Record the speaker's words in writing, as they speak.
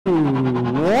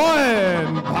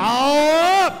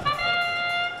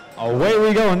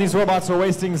you go, and these robots are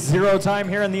wasting 0 time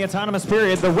here in the autonomous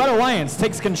period. The Red Alliance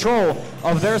takes control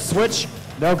of their switch.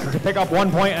 They'll pick up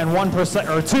 1 point and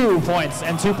 2 points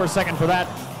and 2 per second for that.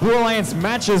 Blue Alliance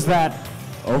matches that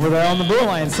over there on the Blue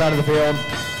Alliance side of the field.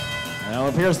 And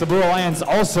it appears the Blue Alliance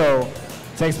also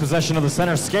takes possession of the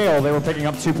center scale. They were picking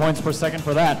up 2 points per second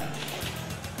for that.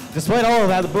 Despite all of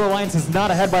that, the Blue Alliance is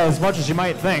not ahead by as much as you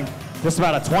might think. Just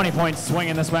about a 20-point swing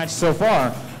in this match so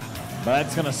far. But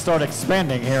it's going to start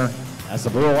expanding here as the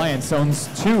Blue Alliance owns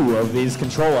 2 of these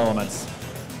control elements.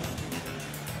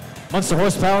 Monster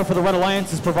Horsepower for the Red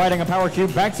Alliance is providing a power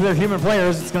cube back to their human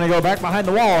players. It's going to go back behind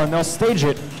the wall, and they'll stage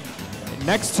it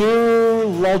next to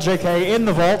Lol JK in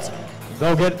the vault.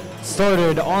 They'll get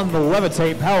started on the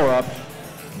Levitate power-up.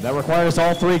 That requires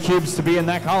all 3 cubes to be in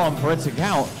that column for it to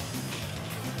count.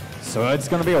 So it's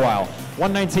going to be a while.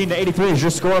 119 to 83 is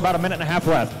your score, about a minute and a half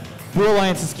left. Blue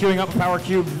Alliance is queuing up a power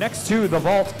cube next to the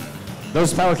vault.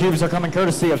 Those power cubes are coming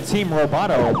courtesy of Team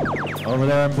Roboto over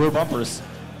there in blue bumpers.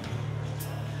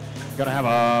 Gonna have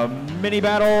a mini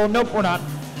battle. Nope, we're not.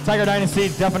 Tiger Dynasty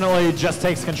definitely just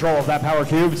takes control of that power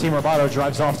cube. Team Roboto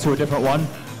drives off to a different one.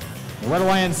 The Red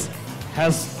Alliance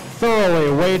has thoroughly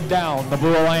weighed down the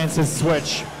Blue Alliance's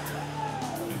switch.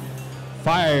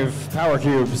 5 power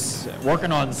cubes,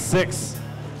 working on 6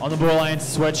 on the Blue Alliance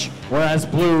switch, whereas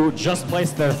Blue just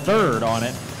placed their 3rd on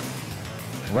it.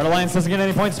 Red Alliance doesn't get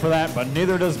any points for that, but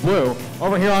neither does Blue.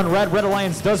 Over here on Red, Red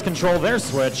Alliance does control their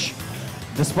switch,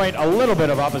 despite a little bit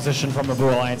of opposition from the Blue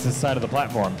Alliance's side of the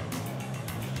platform.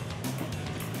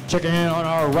 Checking in on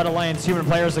our Red Alliance human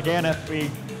players again. If we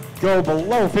go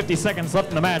below 50 seconds left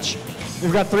in the match,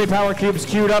 we've got 3 power cubes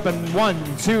queued up, and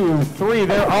 1, 2, 3,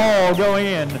 they're all going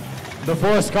in the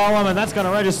force column, and that's going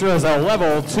to register as a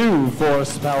level 2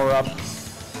 force power up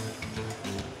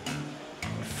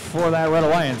for that Red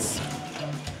Alliance.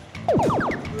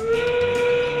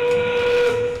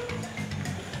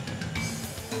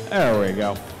 There we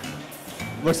go.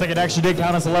 Looks like it actually did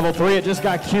count as a level 3. It just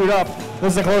got queued up.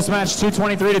 This is a close match,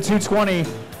 223 to 220.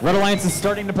 Red Alliance is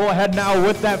starting to pull ahead now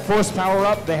with that force power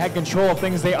up. They had control of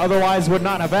things they otherwise would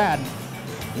not have had.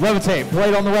 Levitate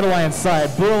played on the Red Alliance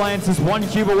side. Blue Alliance is 1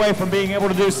 cube away from being able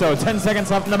to do so. 10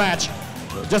 seconds left in the match.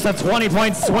 Just a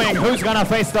 20-point swing. Who's gonna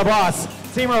face the boss?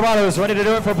 Team Roboto is ready to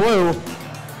do it for Blue.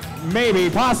 Maybe,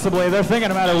 possibly, they're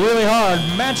thinking about it really hard.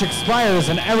 Match expires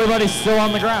and everybody's still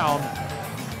on the ground.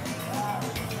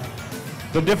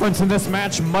 The difference in this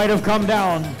match might have come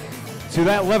down to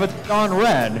that Levitate on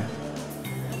Red.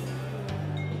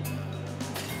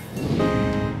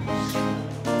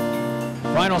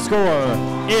 Final score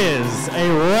is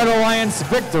a Red Alliance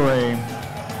victory,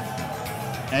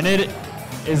 and it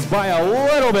is by a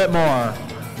little bit more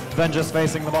than just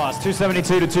facing the boss.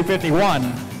 272 to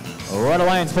 251. Red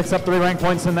Alliance picks up 3 rank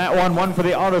points in that one. 1 for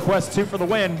the Auto Quest, 2 for the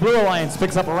win. Blue Alliance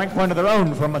picks up a rank point of their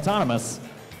own from Autonomous.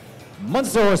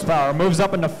 Monster Horsepower moves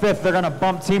up into 5th. They're going to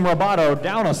bump Team Roboto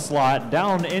down a slot,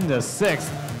 down into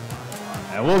 6th.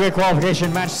 And we'll get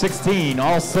qualification match 16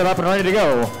 all set up and ready to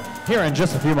go here in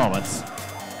just a few moments.